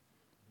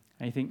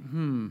 And you think,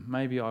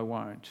 maybe I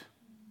won't.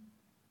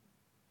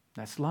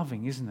 That's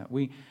loving, isn't it?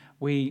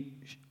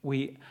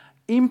 We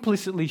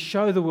implicitly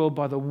show the world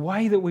by the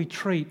way that we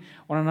treat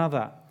one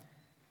another.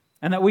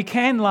 and that we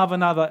can love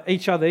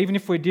each other even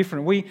if we're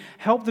different. We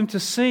help them to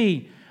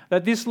see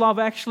that this love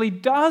actually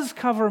does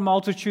cover a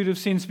multitude of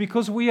sins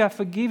because we are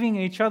forgiving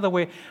each other.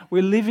 We're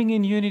living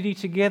in unity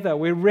together.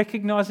 We're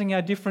recognizing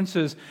our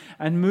differences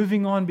and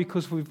moving on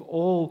because we've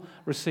all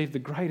received the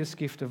greatest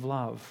gift of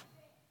love.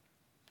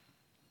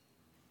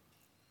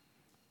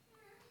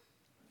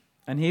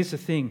 And here's the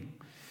thing.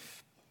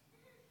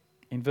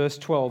 In verse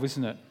 12,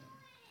 isn't it?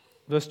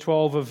 Verse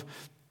 12 of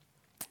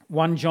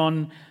 1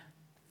 John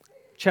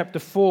chapter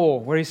 4,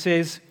 where he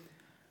says,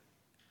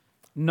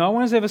 "No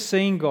one has ever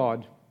seen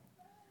God.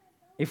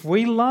 If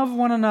we love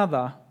one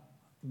another,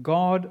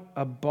 God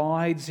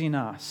abides in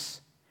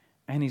us,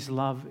 and His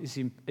love is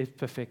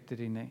perfected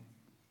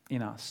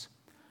in us."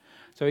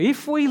 So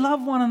if we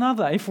love one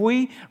another, if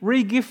we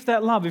re-gift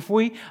that love, if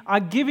we are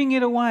giving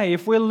it away,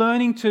 if we're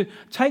learning to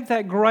take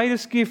that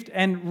greatest gift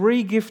and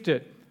re-gift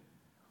it,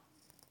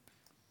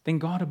 then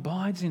God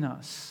abides in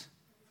us.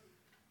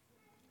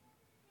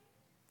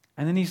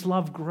 And then His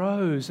love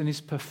grows and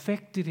is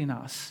perfected in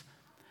us.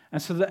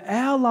 And so that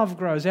our love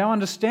grows, our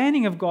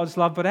understanding of God's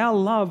love, but our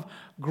love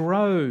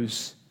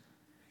grows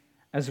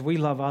as we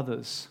love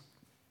others.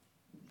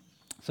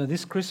 So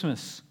this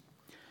Christmas,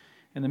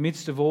 in the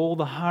midst of all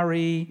the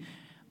hurry,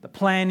 the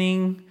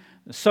planning,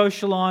 the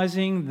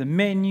socialising, the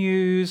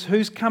menus,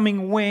 who's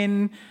coming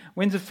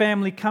when's the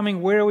family coming,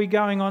 where are we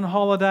going on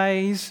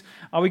holidays,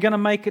 are we going to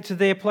make it to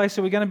their place,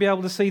 are we going to be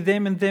able to see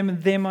them and them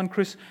and them on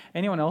Christmas?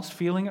 Anyone else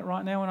feeling it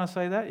right now when I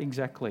say that?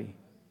 Exactly.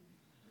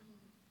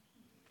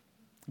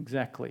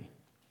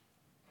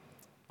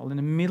 Well, in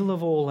the middle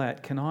of all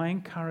that, can I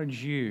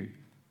encourage you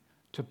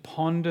to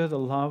ponder the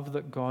love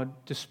that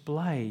God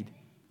displayed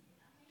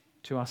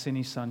to us in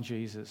His Son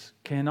Jesus?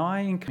 Can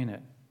I encourage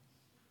it?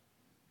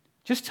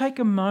 Just take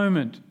a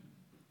moment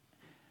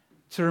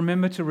to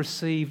remember to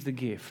receive the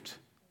gift.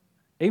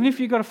 Even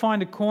if you've got to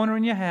find a corner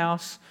in your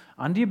house,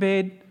 under your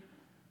bed,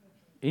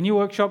 in your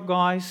workshop,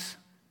 guys,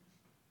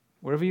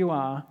 wherever you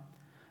are,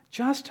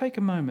 just take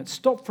a moment,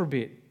 stop for a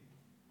bit.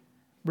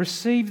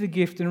 Receive the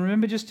gift and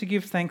remember just to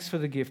give thanks for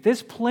the gift.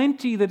 There's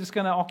plenty that is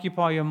going to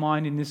occupy your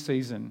mind in this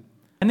season.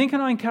 And then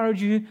can I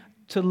encourage you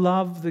to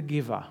love the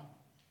giver?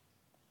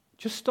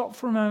 Just stop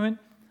for a moment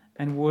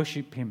and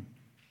worship Him.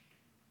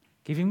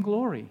 Give Him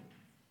glory.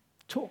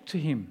 Talk to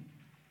Him.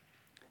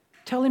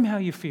 Tell Him how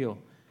you feel.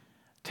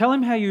 Tell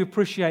Him how you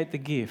appreciate the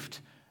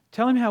gift.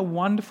 Tell Him how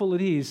wonderful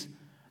it is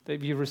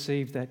that you've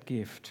received that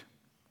gift.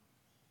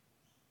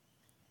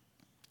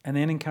 And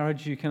then can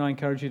I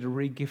encourage you to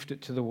re-gift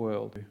it to the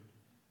world?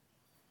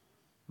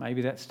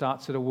 Maybe that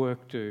starts at a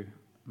work do.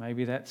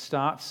 Maybe that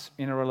starts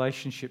in a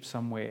relationship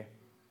somewhere.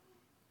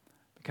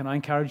 But can I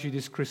encourage you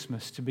this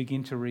Christmas to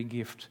begin to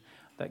re-gift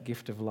that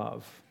gift of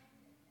love?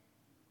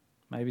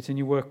 Maybe it's in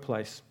your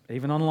workplace,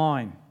 even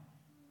online.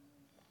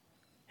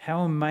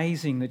 How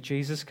amazing that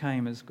Jesus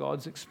came as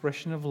God's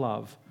expression of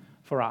love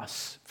for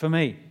us, for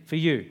me, for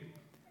you,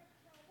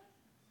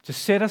 to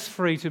set us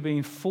free to be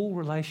in full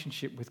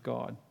relationship with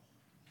God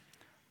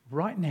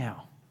right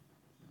now,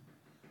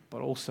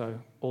 but also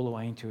all the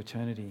way into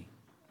eternity.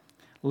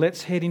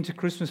 Let's head into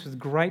Christmas with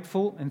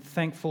grateful and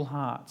thankful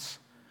hearts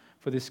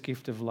for this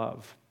gift of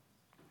love.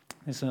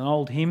 There's an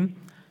old hymn,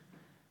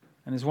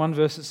 and there's one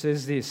verse that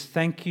says this: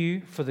 "Thank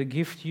you for the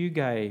gift you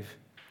gave,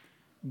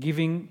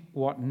 giving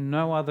what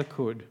no other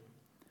could.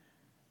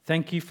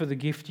 Thank you for the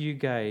gift you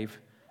gave,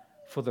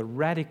 for the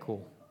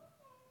radical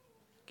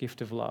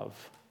gift of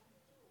love."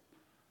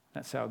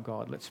 That's our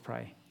God. Let's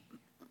pray.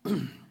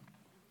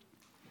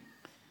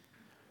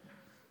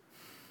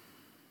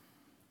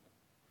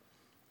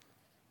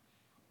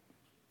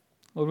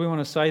 Lord, we want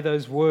to say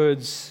those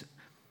words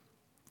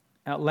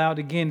out loud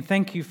again.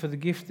 Thank you for the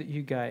gift that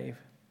you gave.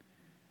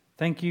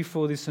 Thank you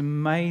for this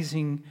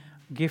amazing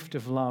gift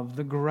of love,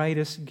 the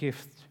greatest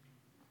gift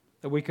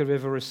that we could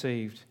have ever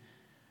received.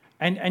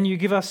 And you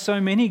give us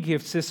so many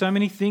gifts. There's so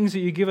many things that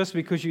you give us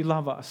because you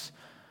love us.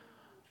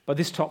 But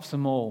this tops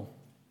them all.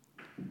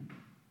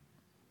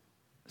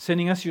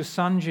 Sending us your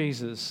Son,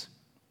 Jesus,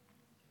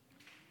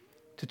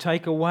 to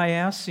take away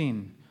our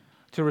sin,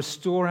 to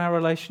restore our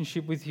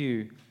relationship with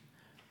you,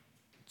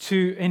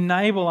 to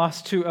enable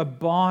us to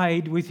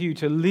abide with you,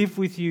 to live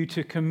with you,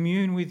 to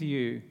commune with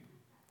you,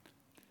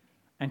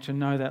 and to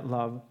know that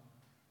love.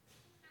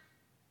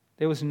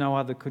 There was no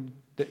other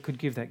that could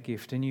give that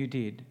gift, and you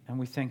did, and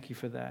we thank you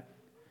for that.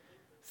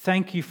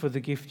 Thank you for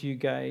the gift you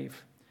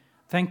gave.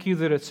 Thank you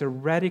that it's a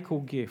radical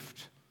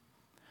gift.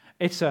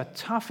 It's a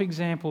tough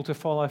example to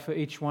follow for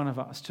each one of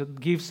us, to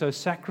give so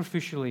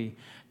sacrificially,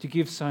 to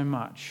give so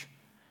much.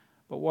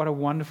 But what a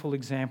wonderful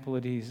example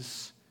it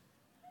is.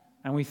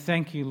 And we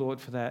thank you, Lord,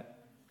 for that.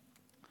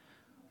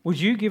 Would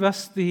you give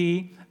us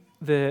the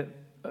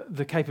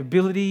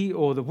capability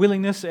or the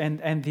willingness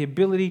and the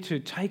ability to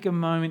take a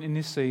moment in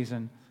this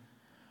season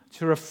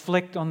to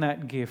reflect on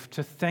that gift,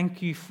 to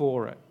thank you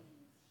for it,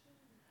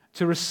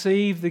 to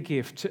receive the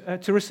gift,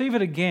 to receive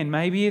it again.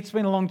 Maybe it's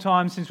been a long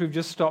time since we've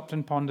just stopped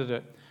and pondered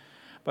it,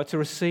 but to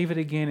receive it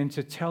again and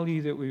to tell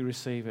you that we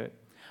receive it,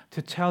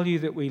 to tell you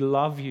that we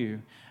love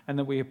you and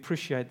that we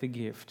appreciate the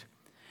gift.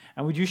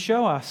 And would you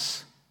show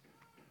us,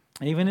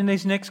 even in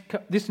this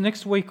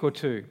next week or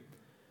two,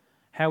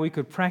 how we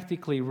could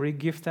practically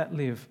re-gift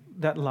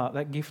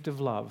that gift of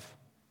love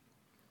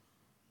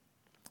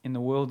in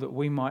the world that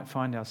we might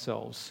find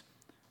ourselves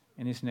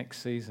in this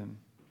next season.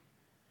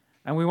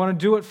 And we want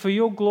to do it for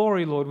your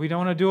glory, Lord. We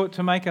don't want to do it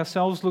to make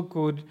ourselves look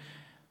good.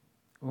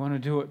 We want to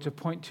do it to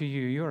point to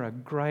you. You're a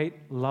great,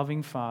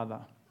 loving Father,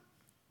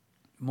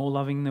 more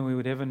loving than we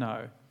would ever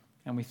know.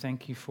 And we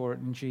thank you for it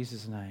in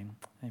Jesus' name.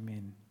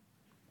 Amen.